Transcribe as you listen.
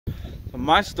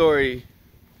my story,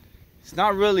 it's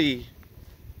not really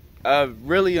a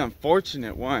really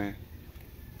unfortunate one.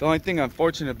 The only thing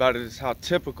unfortunate about it is how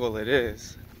typical it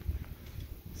is.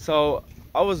 So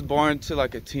I was born to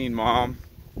like a teen mom.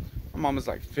 My mom was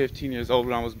like 15 years old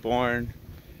when I was born.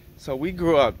 So we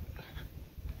grew up,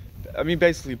 I mean,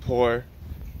 basically poor.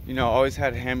 You know, always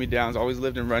had hand-me-downs, always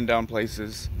lived in rundown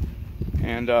places.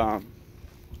 And I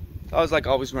was like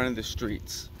always running the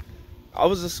streets. I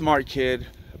was a smart kid,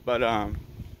 but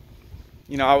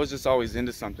you know, I was just always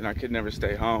into something. I could never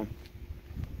stay home.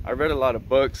 I read a lot of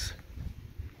books.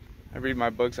 I read my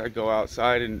books, I'd go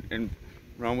outside and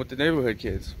run with the neighborhood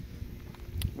kids.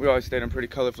 We always stayed in pretty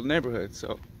colorful neighborhoods,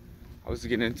 so I was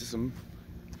getting into some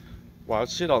wild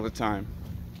shit all the time.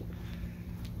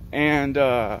 And, you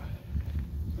know,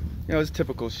 it's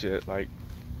typical shit, like,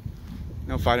 you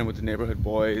know, fighting with the neighborhood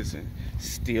boys and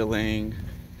stealing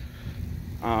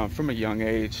from a young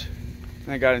age.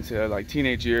 And I got into, like,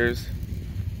 teenage years,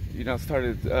 you know,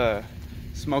 started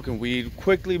smoking weed,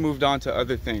 quickly moved on to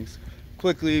other things.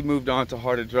 Quickly moved on to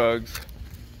harder drugs,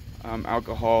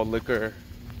 alcohol, liquor.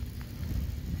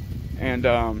 And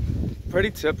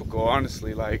pretty typical,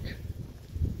 honestly, like,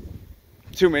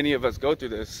 too many of us go through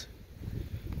this.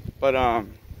 But I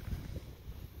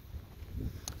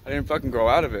didn't fucking grow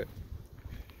out of it.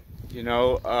 You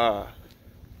know,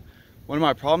 one of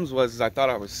my problems was I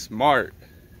thought I was smart.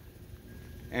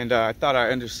 And I thought I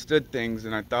understood things,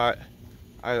 and I thought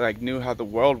I like knew how the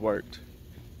world worked.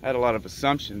 I had a lot of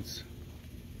assumptions.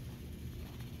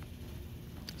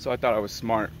 So I thought I was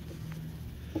smart.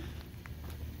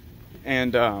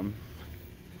 And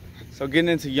so getting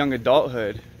into young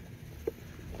adulthood,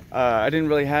 I didn't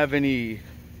really have any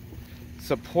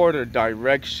support or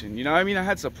direction. You know, I mean, I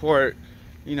had support.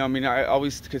 You know, I mean, I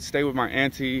always could stay with my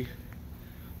auntie,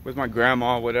 with my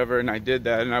grandma, whatever, and I did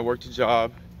that, and I worked a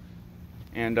job,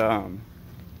 and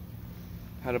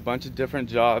had a bunch of different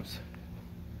jobs,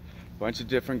 a bunch of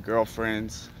different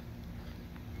girlfriends.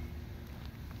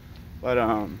 But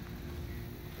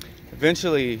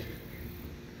eventually,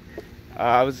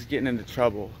 I was getting into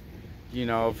trouble. You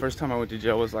know, first time I went to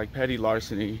jail was like petty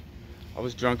larceny. I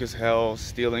was drunk as hell,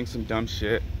 stealing some dumb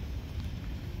shit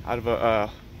out of a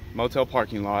motel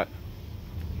parking lot.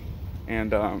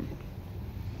 And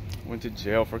went to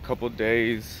jail for a couple of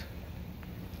days.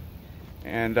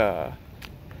 And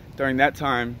during that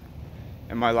time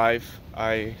in my life,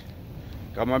 I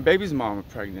got my baby's mom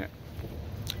pregnant.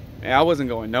 And I wasn't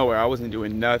going nowhere. I wasn't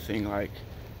doing nothing like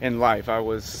in life. I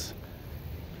was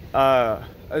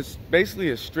basically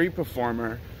a street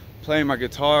performer, playing my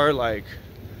guitar like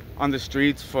on the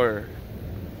streets for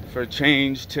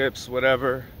change, tips,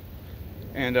 whatever.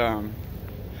 And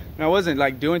I wasn't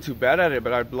like doing too bad at it,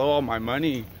 but I'd blow all my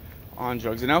money on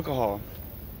drugs and alcohol.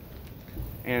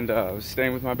 And I was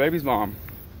staying with my baby's mom,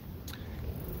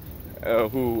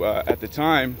 who at the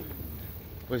time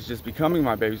was just becoming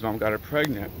my baby's mom, got her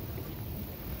pregnant.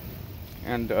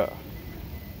 And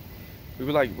we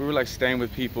were like staying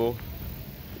with people,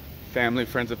 family,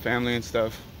 friends of family and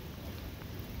stuff.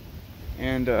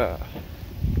 And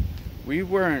we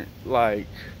weren't like,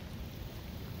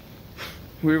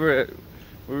 we were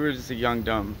just a young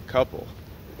dumb couple.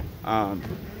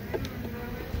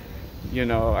 You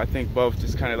know, I think both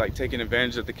just kind of like taking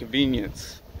advantage of the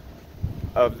convenience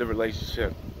of the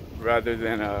relationship rather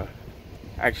than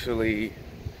actually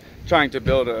trying to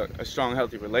build a strong,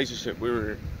 healthy relationship. We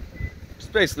were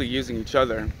just basically using each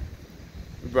other.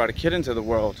 We brought a kid into the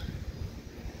world,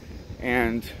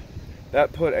 and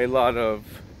that put a lot of,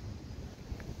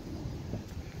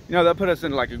 you know, that put us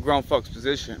in like a grown folks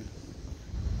position,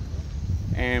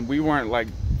 and we weren't like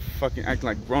fucking acting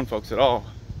like grown folks at all.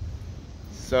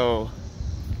 So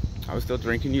I was still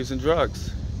drinking, using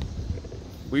drugs.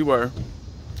 We were.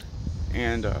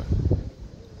 And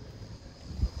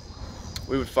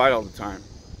we would fight all the time,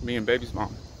 me and baby's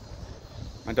mom.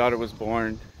 My daughter was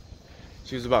born,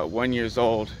 she was about 1 year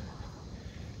old,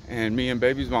 and me and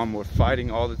baby's mom were fighting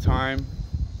all the time.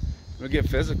 We'd get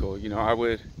physical, you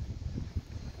know.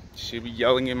 She'd be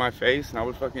yelling in my face, and I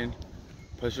would fucking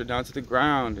push her down to the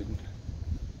ground, and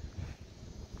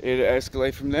it'd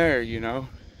escalate from there, you know.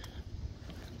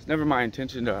 It's never my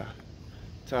intention to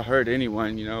hurt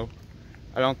anyone, you know.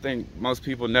 I don't think most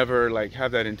people never like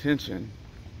have that intention.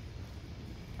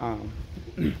 At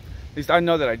least I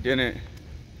know that I didn't,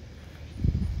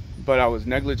 but I was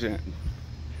negligent.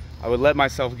 I would let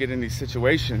myself get in these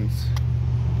situations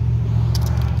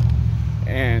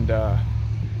and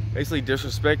basically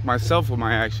disrespect myself with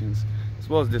my actions, as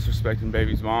well as disrespecting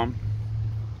baby's mom.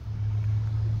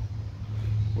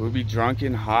 We would be drunk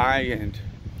and high and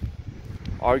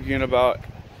arguing about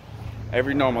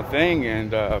every normal thing,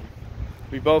 and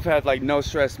we both had like no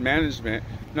stress management,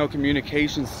 no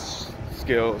communication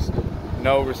skills,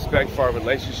 no respect for our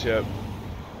relationship.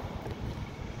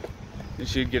 And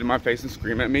she'd get in my face and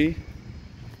scream at me,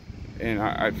 and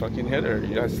I'd fucking hit her.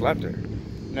 I slapped her.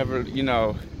 Never,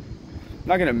 I'm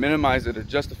not gonna minimize it or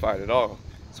justify it at all.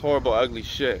 It's horrible, ugly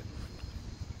shit.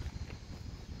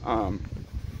 But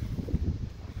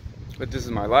this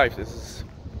is my life. This is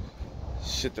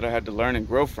shit that I had to learn and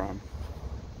grow from.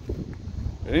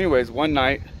 But anyways, one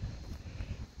night,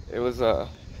 it was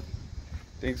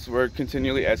things were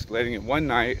continually escalating, and one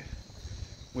night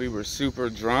we were super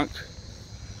drunk,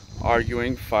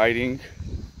 arguing, fighting,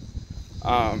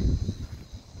 and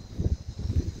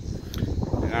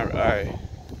I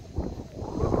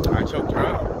choked her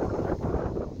out.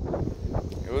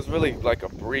 It was really like a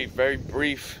very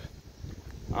brief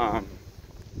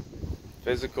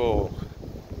physical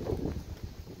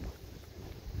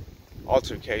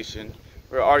altercation.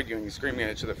 We were arguing and screaming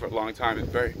at each other for a long time,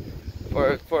 and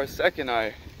for a second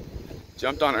I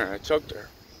jumped on her and I choked her,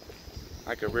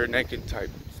 like a rear naked type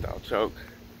style choke.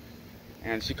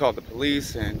 And she called the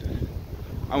police, and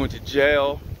I went to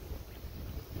jail,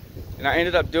 and I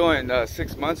ended up doing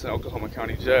 6 months in Oklahoma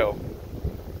County Jail.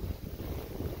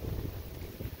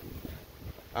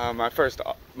 My first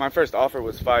offer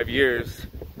was 5 years.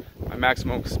 My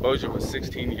maximum exposure was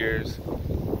 16 years.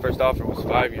 First offer was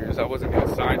 5 years. I wasn't going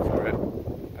to sign for it.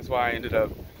 That's why I ended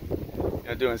up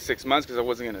doing 6 months, because I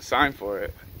wasn't going to sign for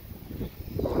it.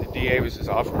 The DA was just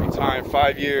offering me time: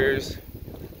 5 years,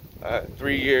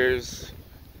 3 years,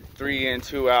 3 in,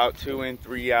 2 out, 2 in,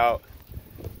 3 out.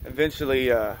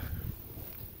 Eventually, I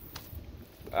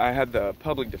had the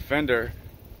public defender,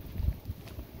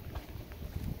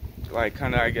 like,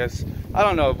 kind of, I guess, I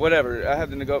don't know, whatever. I had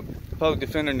the public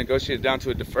defender negotiate down to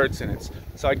a deferred sentence.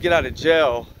 So I'd get out of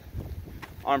jail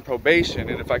on probation,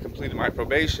 and if I completed my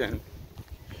probation,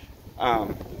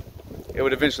 it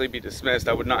would eventually be dismissed.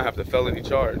 I would not have the felony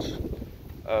charge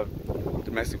of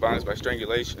domestic violence by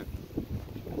strangulation,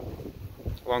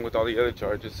 along with all the other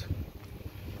charges.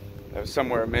 Some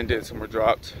were amended, some were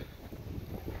dropped.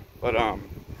 But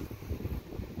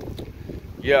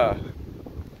yeah,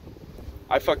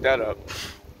 I fucked that up.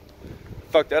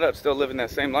 Still living that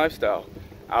same lifestyle.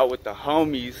 Out with the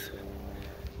homies.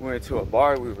 We went to a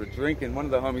bar, we were drinking. One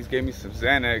of the homies gave me some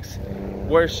Xanax.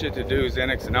 Worst shit to do,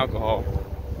 Xanax and alcohol.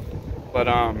 But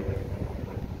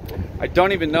I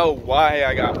don't even know why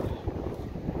I got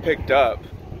picked up.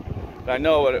 But I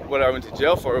know what I went to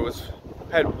jail for. I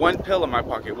had one pill in my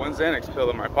pocket, one Xanax pill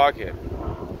in my pocket.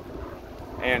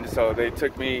 And so they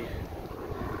took me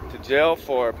to jail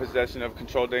for possession of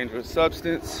controlled dangerous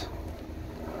substance.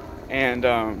 And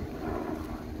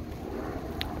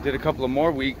did a couple of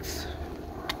more weeks,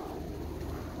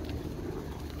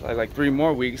 like 3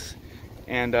 more weeks,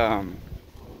 and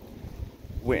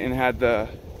went and had the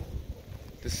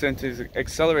sentence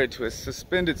accelerated to a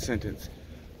suspended sentence,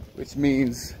 which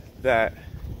means that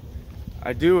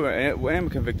I am a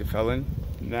convicted felon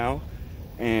now,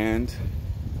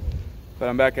 but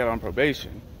I'm back out on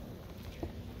probation.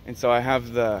 And so I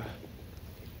have the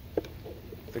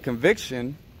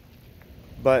conviction,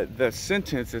 but the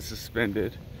sentence is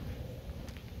suspended,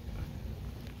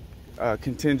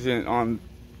 contingent on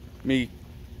me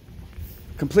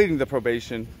completing the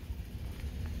probation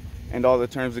and all the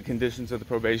terms and conditions of the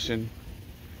probation,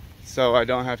 so I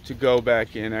don't have to go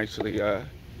back and actually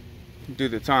do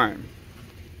the time.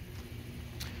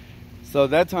 So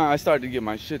that time I started to get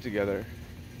my shit together.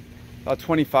 About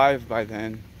 25 by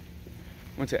then.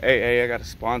 Went to AA, I got a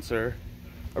sponsor.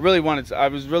 I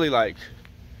was really like,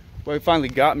 what finally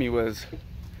got me was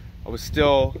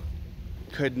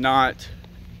could not,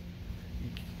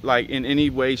 like, in any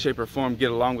way, shape, or form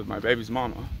get along with my baby's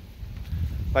mama.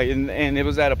 Like, and it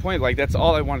was at a point, like, that's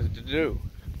all I wanted to do.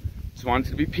 Just wanted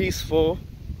to be peaceful,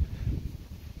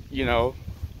 I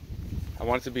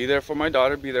wanted to be there for my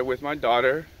daughter, be there with my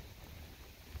daughter,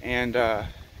 and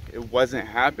it wasn't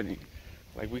happening.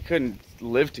 Like, we couldn't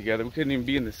live together. We couldn't even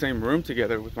be in the same room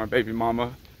together with my baby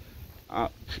mama.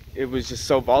 It was just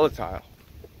so volatile.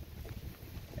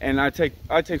 And I take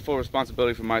full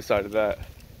responsibility for my side of that,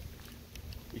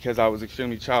 because I was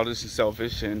extremely childish and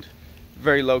selfish, and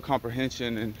very low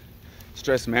comprehension and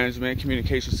stress management,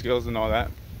 communication skills, and all that.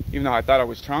 Even though I thought I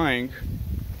was trying,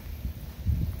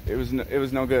 it was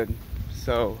no good.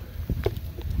 So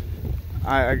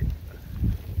I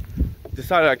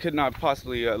decided I could not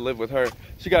possibly live with her.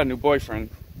 She got a new boyfriend,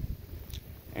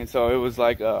 and so it was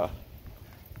like that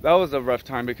was a rough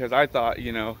time, because I thought,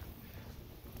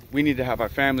 we need to have our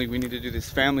family, we need to do this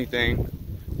family thing,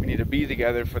 we need to be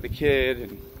together for the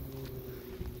kid,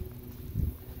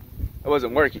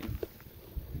 wasn't working.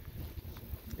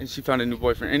 And she found a new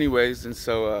boyfriend anyways, and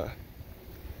so,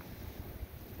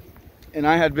 and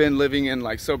I had been living in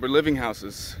like sober living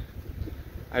houses.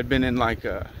 I'd been in like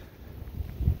a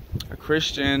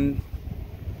Christian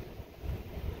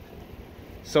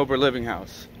sober living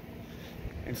house.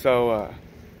 And so,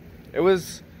 it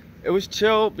was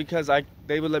chill because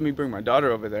they would let me bring my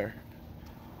daughter over there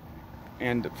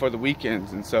and for the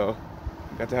weekends, and so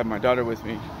I got to have my daughter with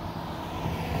me.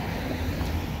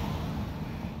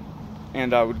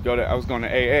 And I was going to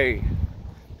AA,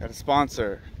 got a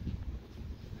sponsor,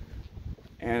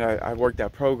 and I worked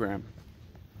that program.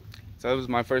 So that was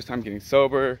my first time getting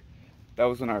sober. That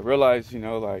was when I realized, you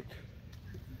know, like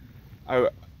I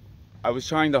was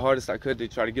trying the hardest I could to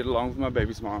try to get along with my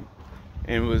baby's mom,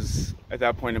 and it was at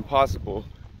that point impossible.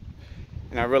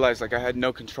 And I realized like I had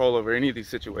no control over any of these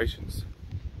situations.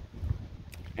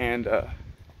 And at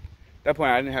that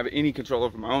point I didn't have any control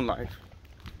over my own life.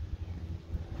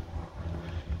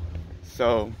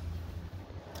 So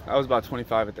I was about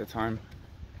 25 at that time.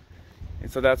 And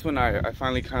so that's when I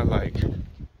finally kind of like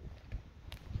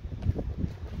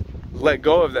let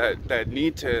go of that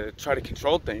need to try to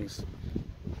control things.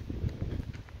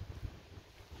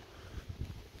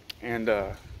 And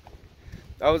that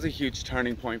was a huge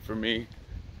turning point for me.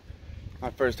 My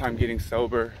first time getting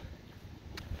sober.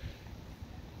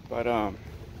 But I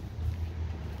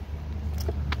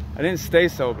didn't stay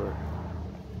sober.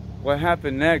 What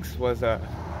happened next was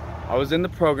I was in the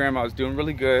program, I was doing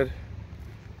really good.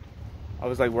 I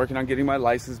was like working on getting my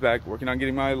license back, working on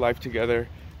getting my life together,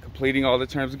 completing all the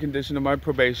terms and conditions of my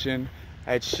probation.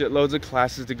 I had shitloads of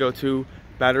classes to go to,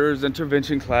 batterers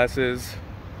intervention classes.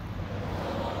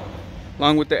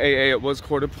 Along with the AA, it was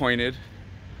court appointed,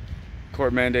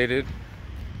 court mandated.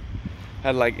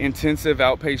 Had like intensive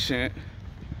outpatient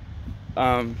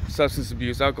substance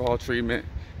abuse, alcohol treatment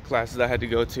classes I had to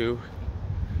go to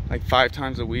like 5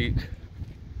 times a week.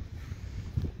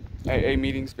 AA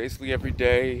meetings basically every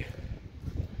day.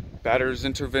 Batterers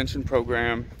intervention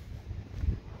program.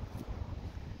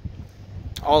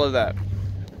 All of that.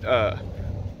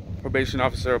 Probation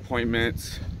officer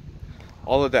appointments.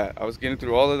 All of that. I was getting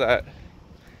through all of that.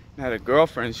 And I had a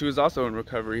girlfriend. She was also in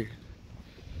recovery.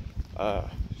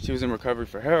 She was in recovery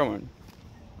for heroin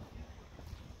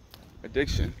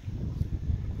addiction.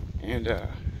 And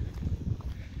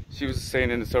she was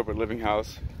staying in the sober living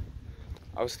house.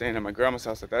 I was staying at my grandma's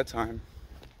house at that time.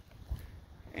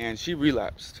 And she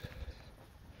relapsed.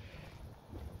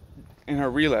 In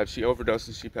her relapse, she overdosed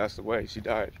and she passed away. She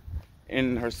died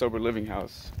in her sober living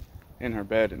house, in her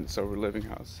bed in the sober living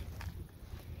house.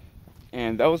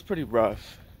 And that was pretty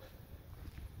rough.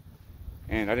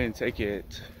 And I didn't take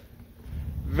it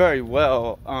very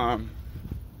well. I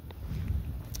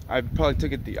probably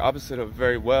took it the opposite of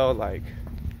very well. Like,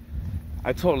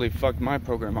 I totally fucked my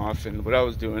program off, and what I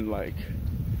was doing, like,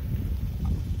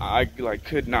 I like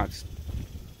could not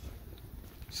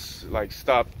like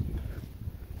stop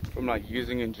from like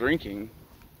using and drinking.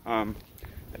 I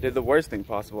did the worst thing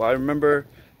possible. I remember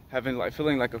having like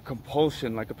feeling like a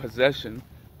compulsion, like a possession,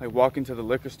 like walking to the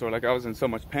liquor store, like I was in so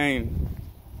much pain,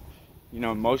 you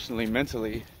know, emotionally,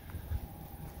 mentally,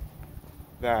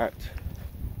 that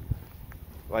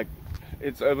like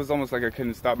it was almost like I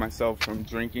couldn't stop myself from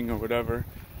drinking or whatever.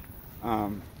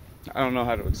 I don't know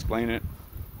how to explain it,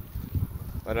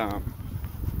 but I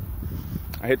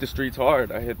hit the streets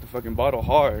hard. I hit the fucking bottle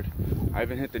hard. I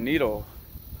even hit the needle.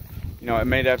 You know, it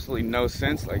made absolutely no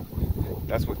sense. Like,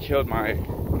 that's what killed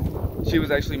she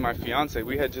was actually my fiance.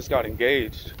 We had just got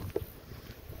engaged.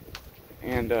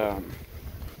 And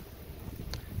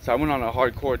so I went on a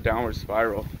hardcore downward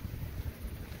spiral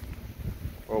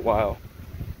for a while.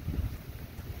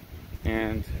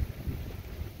 And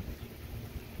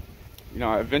you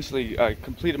know, eventually I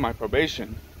completed my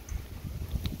probation,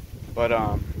 but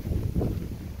I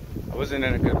wasn't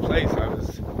in a good place. I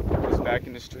was back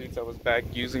in the streets. I was back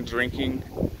using, drinking,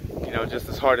 you know, just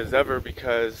as hard as ever,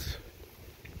 because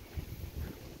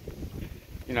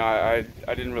you know, I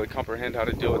didn't really comprehend how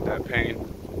to deal with that pain.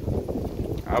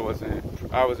 I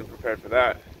wasn't prepared for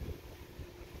that.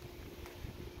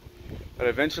 But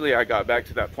eventually I got back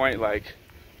to that point, like,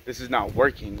 this is not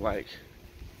working. Like,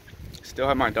 still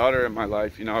have my daughter in my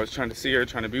life, you know, I was trying to see her,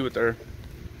 trying to be with her.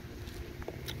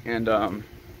 And I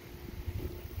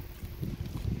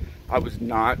was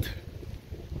no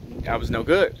good. I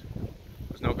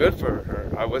was no good for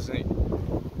her. I wasn't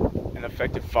an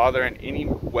effective father in any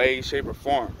way, shape, or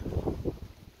form.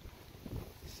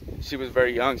 She was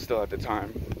very young still at the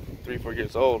time, 3-4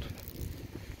 years old.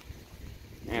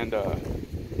 And I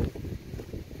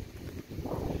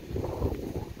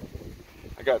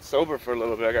got sober for a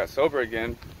little bit. I got sober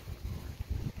again.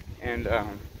 And,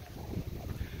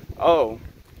 oh,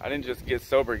 I didn't just get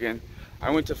sober again.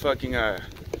 I went to fucking,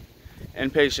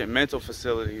 inpatient mental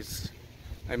facilities,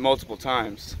 like, multiple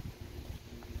times.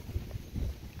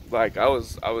 Like, I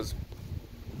was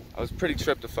pretty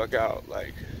tripped the fuck out.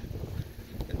 Like,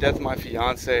 the death of my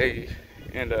fiance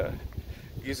and,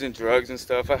 using drugs and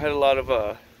stuff. I had a lot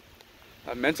of,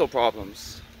 mental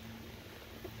problems.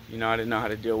 You know, I didn't know how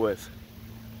to deal with.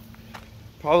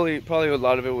 Probably a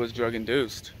lot of it was drug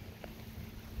induced.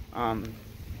 Drug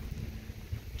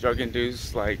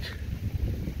induced, like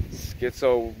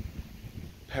schizo,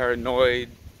 paranoid,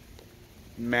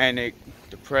 manic,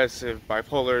 depressive,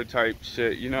 bipolar type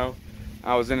shit, you know.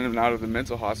 I was in and out of the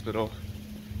mental hospital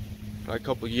for like a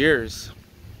couple years.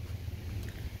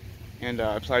 And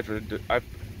I applied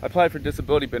for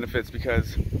disability benefits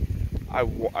because I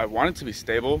wanted to be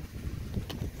stable.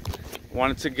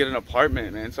 Wanted to get an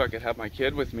apartment, man, so I could have my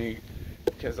kid with me.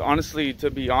 Because honestly, to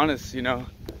be honest, you know,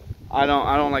 I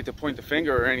don't like to point the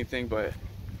finger or anything, but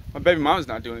my baby mom's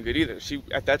not doing good either.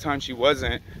 At that time she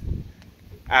wasn't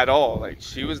at all. Like,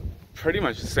 she was pretty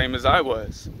much the same as I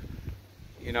was.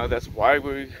 You know, that's why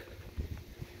we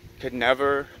could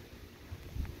never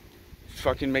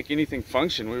fucking make anything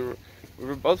function. We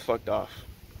were both fucked off.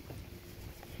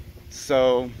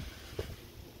 So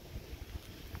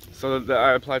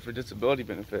I applied for disability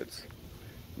benefits.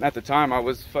 And at the time I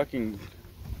was fucking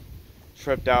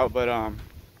tripped out, but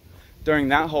during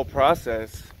that whole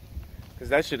process, because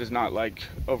that shit is not like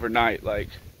overnight, like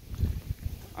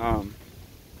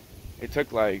it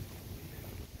took like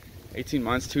 18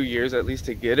 months, 2 years at least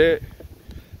to get it.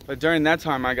 But during that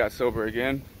time I got sober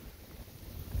again,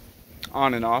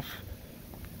 on and off,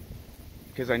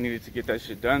 because I needed to get that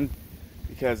shit done.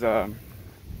 Because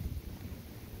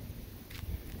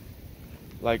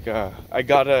I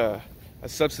got a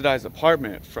subsidized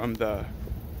apartment from the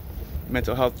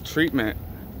mental health treatment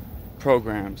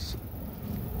programs.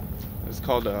 It's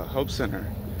called Hope Center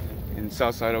in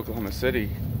Southside Oklahoma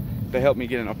City. They helped me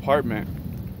get an apartment.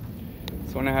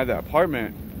 So when I had that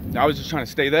apartment, I was just trying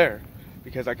to stay there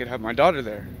because I could have my daughter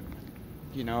there.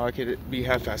 You know, I could be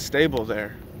half-assed stable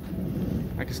there.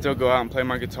 I could still go out and play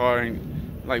my guitar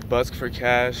and like busk for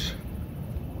cash.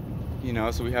 You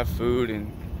know, so we have food,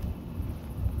 and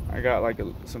I got like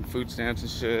some food stamps and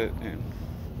shit, and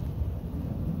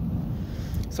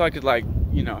so I could, like,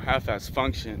 you know, half-ass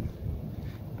function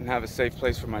and have a safe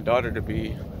place for my daughter to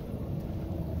be.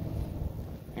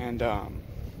 And no,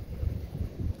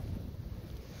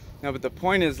 but the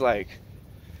point is, like,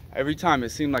 every time it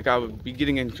seemed like I would be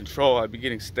getting in control, I'd be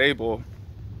getting stable,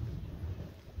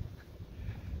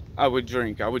 I would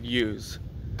drink, I would use,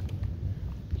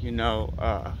 you know.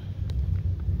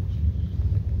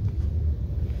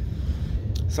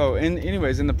 So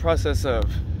anyways, in the process of,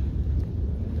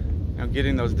 you know,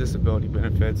 getting those disability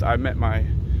benefits, I met my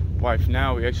wife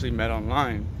now. We actually met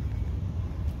online.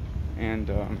 And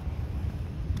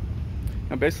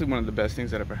basically one of the best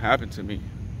things that ever happened to me.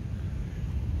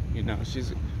 You know,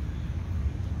 she's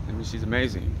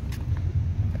amazing.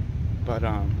 But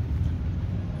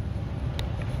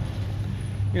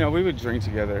you know, we would drink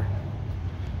together.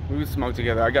 We would smoke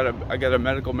together. I got a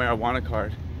medical marijuana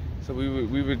card. So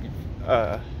we would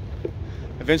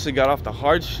eventually got off the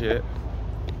hard shit,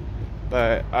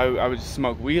 but I would just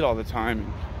smoke weed all the time,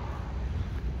 and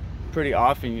pretty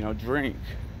often, you know, drink.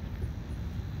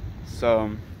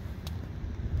 So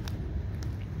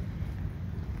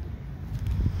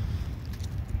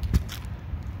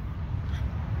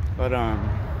but I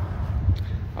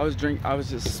was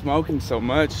just smoking so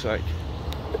much, like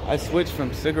I switched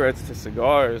from cigarettes to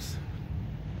cigars.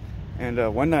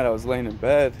 And one night I was laying in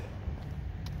bed,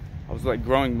 I was like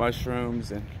growing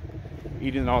mushrooms and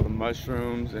eating all the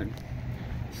mushrooms and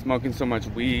smoking so much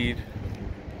weed,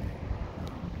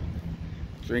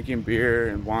 drinking beer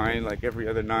and wine like every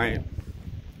other night.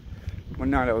 One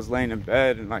night I was laying in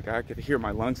bed and like I could hear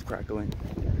my lungs crackling.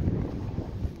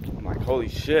 I'm like, holy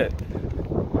shit.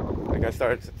 Like, I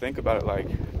started to think about it, like,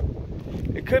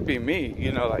 it could be me,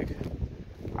 you know, like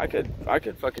I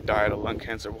could fucking die of lung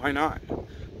cancer. Why not?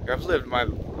 Like, I've lived my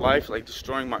life like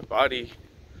destroying my body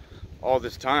all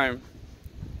this time.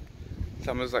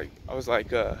 So I was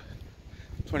like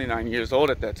 29 years old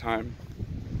at that time.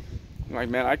 I'm like,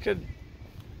 man, I could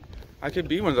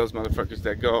be one of those motherfuckers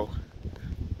that go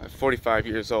at 45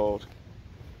 years old,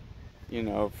 you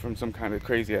know, from some kind of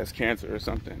crazy ass cancer or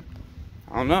something.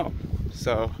 I don't know.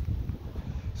 So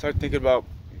I started thinking about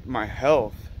my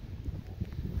health,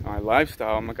 my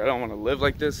lifestyle. I'm like, I don't want to live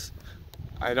like this.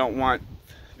 I don't want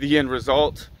the end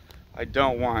result. I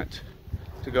don't want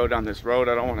to go down this road.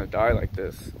 I don't want to die like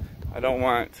this. I don't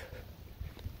want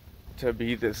to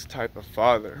be this type of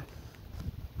father.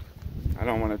 I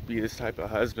don't want to be this type of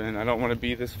husband. I don't want to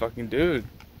be this fucking dude.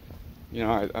 You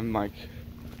know, I'm like,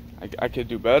 I could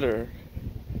do better.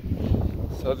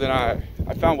 So then I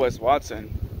found Wes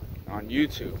Watson on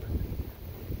YouTube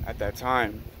at that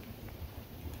time,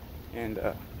 and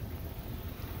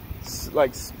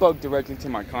like spoke directly to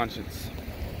my conscience.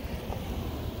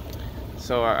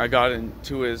 So I got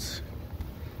into his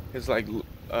like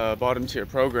bottom tier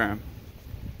program,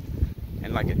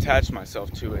 and like attached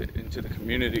myself to it, into the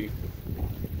community.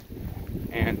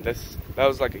 And that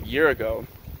was like a year ago.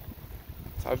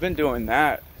 So I've been doing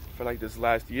that for like this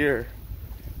last year,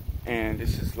 and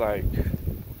it's just like,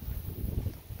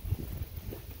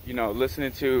 you know,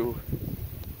 listening to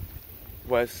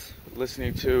Wes,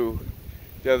 listening to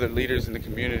the other leaders in the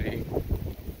community.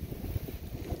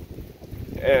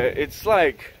 It's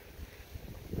like,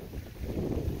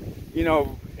 you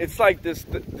know, it's like these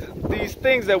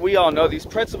things that we all know, these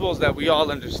principles that we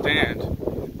all understand,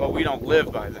 but we don't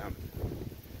live by them.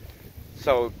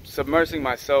 So submersing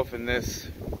myself in this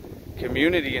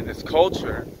community, in this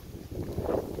culture,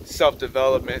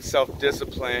 self-development,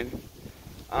 self-discipline,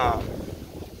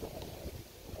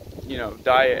 you know,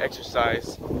 diet,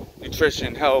 exercise,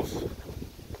 nutrition, health,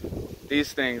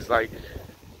 these things, like,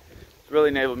 really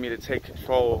enabled me to take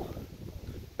control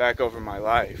back over my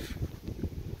life.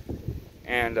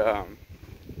 And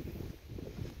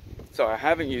so I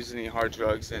haven't used any hard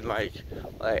drugs in like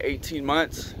 18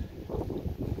 months.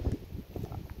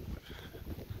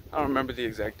 I don't remember the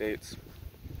exact dates.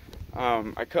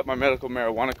 I cut my medical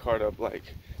marijuana card up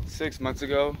like 6 months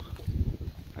ago,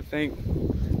 I think.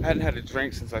 I hadn't had a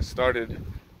drink since I started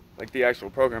like the actual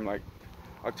program, like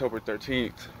October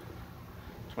 13th,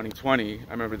 2020.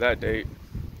 I remember that date.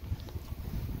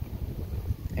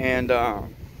 And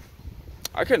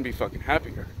I couldn't be fucking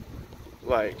happier.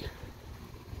 Like,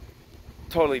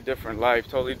 totally different life,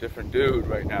 totally different dude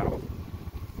right now.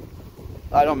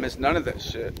 I don't miss none of that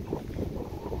shit.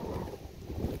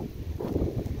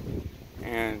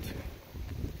 And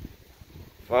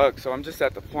fuck, so I'm just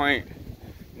at the point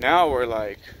now where,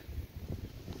 like,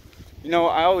 you know,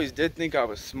 I always did think I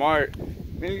was smart.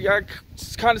 I mean, I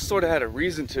kind of sort of had a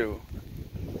reason to.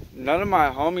 None of my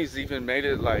homies even made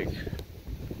it like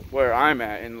where I'm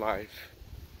at in life.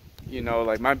 You know,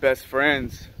 like my best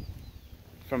friends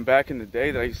from back in the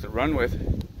day that I used to run with,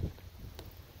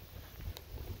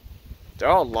 they're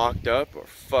all locked up or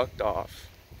fucked off.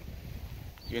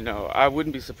 You know, I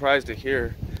wouldn't be surprised to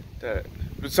hear that,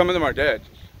 but some of them are dead.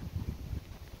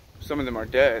 Some of them are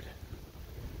dead.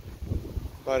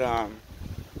 But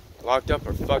locked up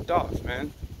or fucked off,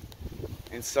 man.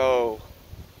 And so,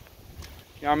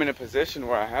 you know, I'm in a position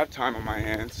where I have time on my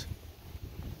hands,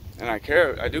 and I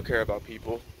do care about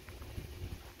people.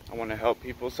 I want to help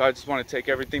people, so I just want to take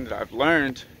everything that I've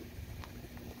learned,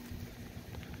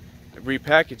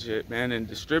 repackage it, man, and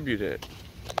distribute it.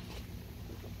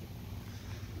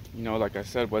 You know, like I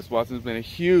said, Wes Watson's been a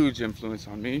huge influence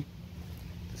on me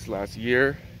this last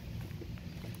year,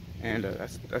 and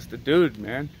that's the dude,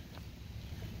 man.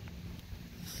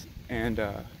 And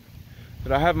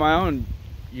but I have my own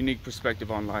unique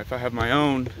perspective on life. I have my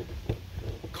own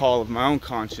call of my own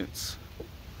conscience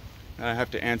that I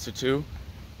have to answer to.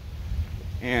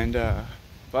 And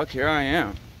fuck, here I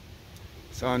am.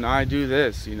 So now I do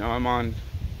this, you know, I'm on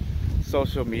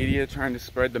social media trying to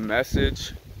spread the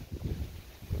message.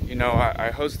 You know,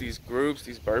 I host these groups,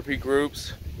 these burpee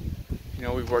groups. You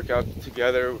know, we work out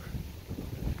together,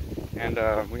 and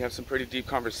we have some pretty deep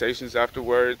conversations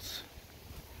afterwards.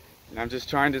 And I'm just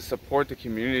trying to support the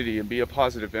community and be a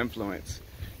positive influence.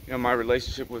 You know, my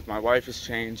relationship with my wife has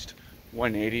changed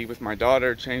 180, with my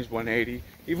daughter changed 180,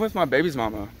 even with my baby's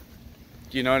mama.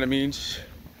 You know what I mean? She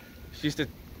used to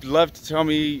love to tell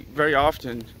me very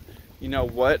often, you know,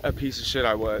 what a piece of shit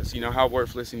I was, you know, how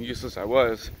worthless and useless I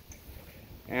was.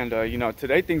 And, you know,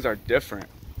 today things are different.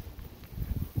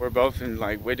 We're both in,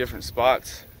 like, way different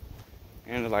spots.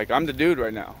 And, like, I'm the dude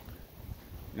right now.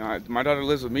 You know, my daughter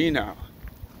lives with me now.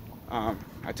 I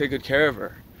take good care of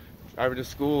her. Drive her to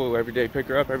school every day, pick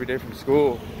her up every day from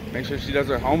school, make sure she does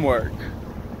her homework.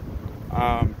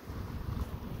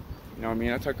 You know what I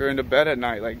mean? I tuck her into bed at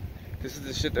night. Like, this is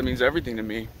the shit that means everything to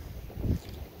me,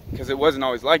 because it wasn't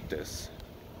always like this.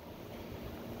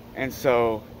 And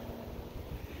so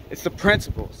it's the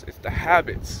principles, it's the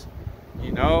habits,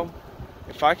 you know?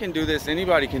 If I can do this,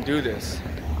 anybody can do this.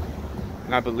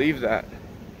 And I believe that.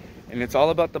 And it's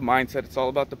all about the mindset, it's all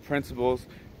about the principles.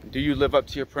 Do you live up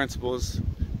to your principles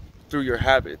through your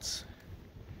habits?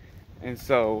 And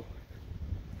so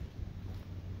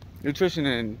nutrition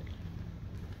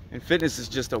and fitness is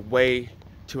just a way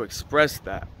to express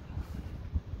that.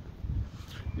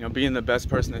 You know, being the best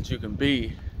person that you can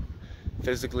be,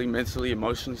 physically, mentally,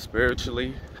 emotionally,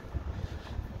 spiritually.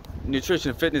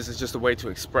 Nutrition and fitness is just a way to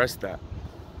express that.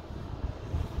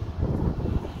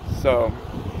 So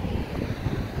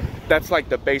that's like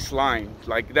the baseline.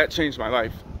 Like, that changed my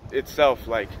life itself.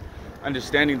 Like,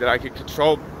 understanding that I could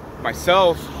control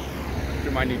myself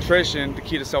through my nutrition. The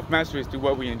key to self-mastery is through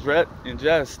what we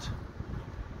ingest,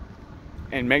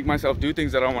 and make myself do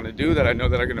things that I want to do, that I know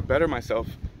that are going to better myself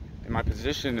in my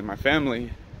position, in my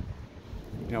family,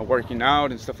 you know, working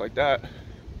out and stuff like that.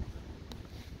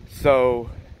 So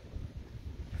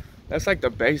that's like the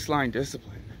baseline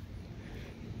discipline.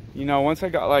 You know, once I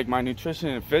got like my nutrition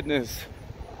and fitness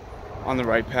on the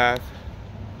right path,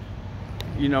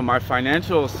 you know, my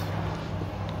financial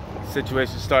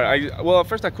situation started. Well, at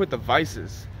first I quit the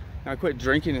vices. I quit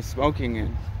drinking and smoking,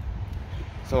 and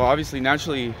so obviously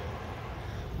naturally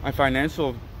my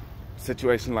financial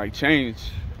situation like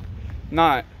changed.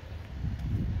 Not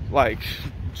like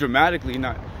dramatically,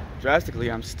 not drastically.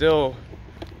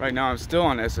 Right now I'm still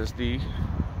on SSD,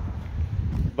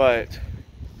 but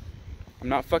I'm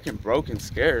not fucking broke and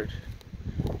scared.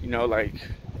 You know, like,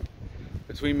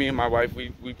 between me and my wife,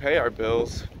 we pay our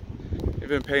bills. We've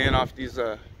been paying off these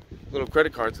little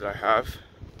credit cards that I have,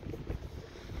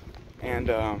 and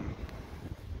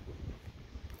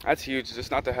that's huge,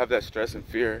 just not to have that stress and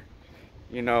fear.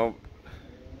 You know,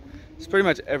 it's pretty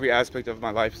much every aspect of my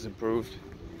life is improved,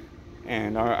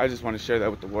 and I just want to share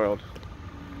that with the world,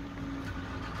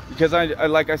 because I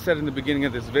like I said in the beginning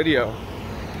of this video,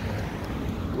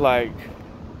 like,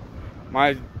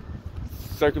 my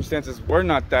circumstances were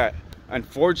not that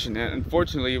unfortunate.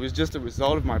 Unfortunately, it was just a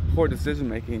result of my poor decision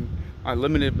making, my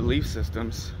limited belief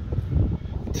systems,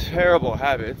 terrible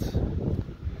habits.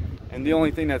 And the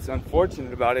only thing that's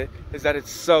unfortunate about it is that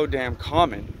it's so damn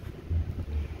common.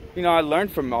 You know, I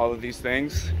learned from all of these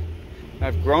things.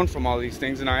 I've grown from all of these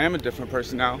things, and I am a different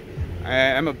person now. I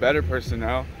am a better person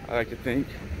now, I like to think.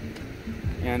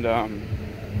 And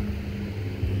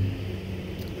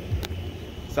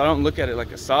so I don't look at it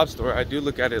like a sob story. I do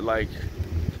look at it like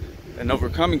an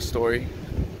overcoming story.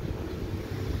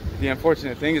 The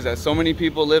unfortunate thing is that so many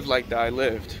people live like that I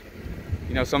lived.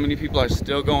 You know, so many people are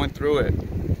still going through it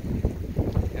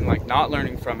and like not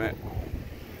learning from it,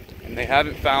 and they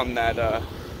haven't found that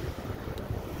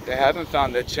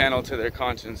channel to their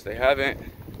conscience. They haven't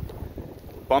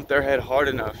bumped their head hard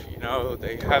enough. You know,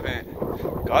 they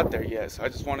haven't got there yet. So I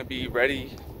just want to be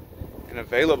ready and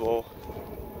available,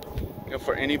 you know,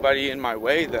 for anybody in my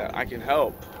way that I can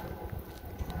help.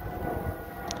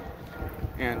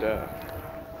 And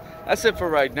that's it for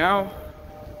right now.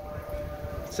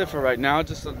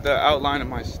 Just the outline of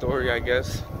my story, I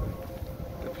guess.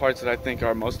 The parts that I think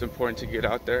are most important to get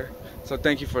out there. So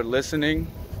thank you for listening.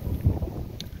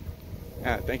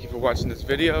 Thank you for watching this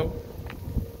video.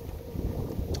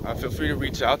 Feel free to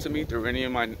reach out to me through any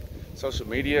of my social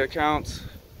media accounts.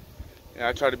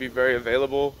 I try to be very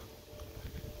available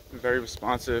and very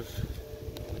responsive.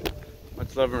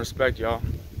 Much love and respect, y'all.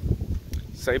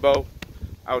 Sabo,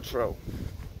 outro.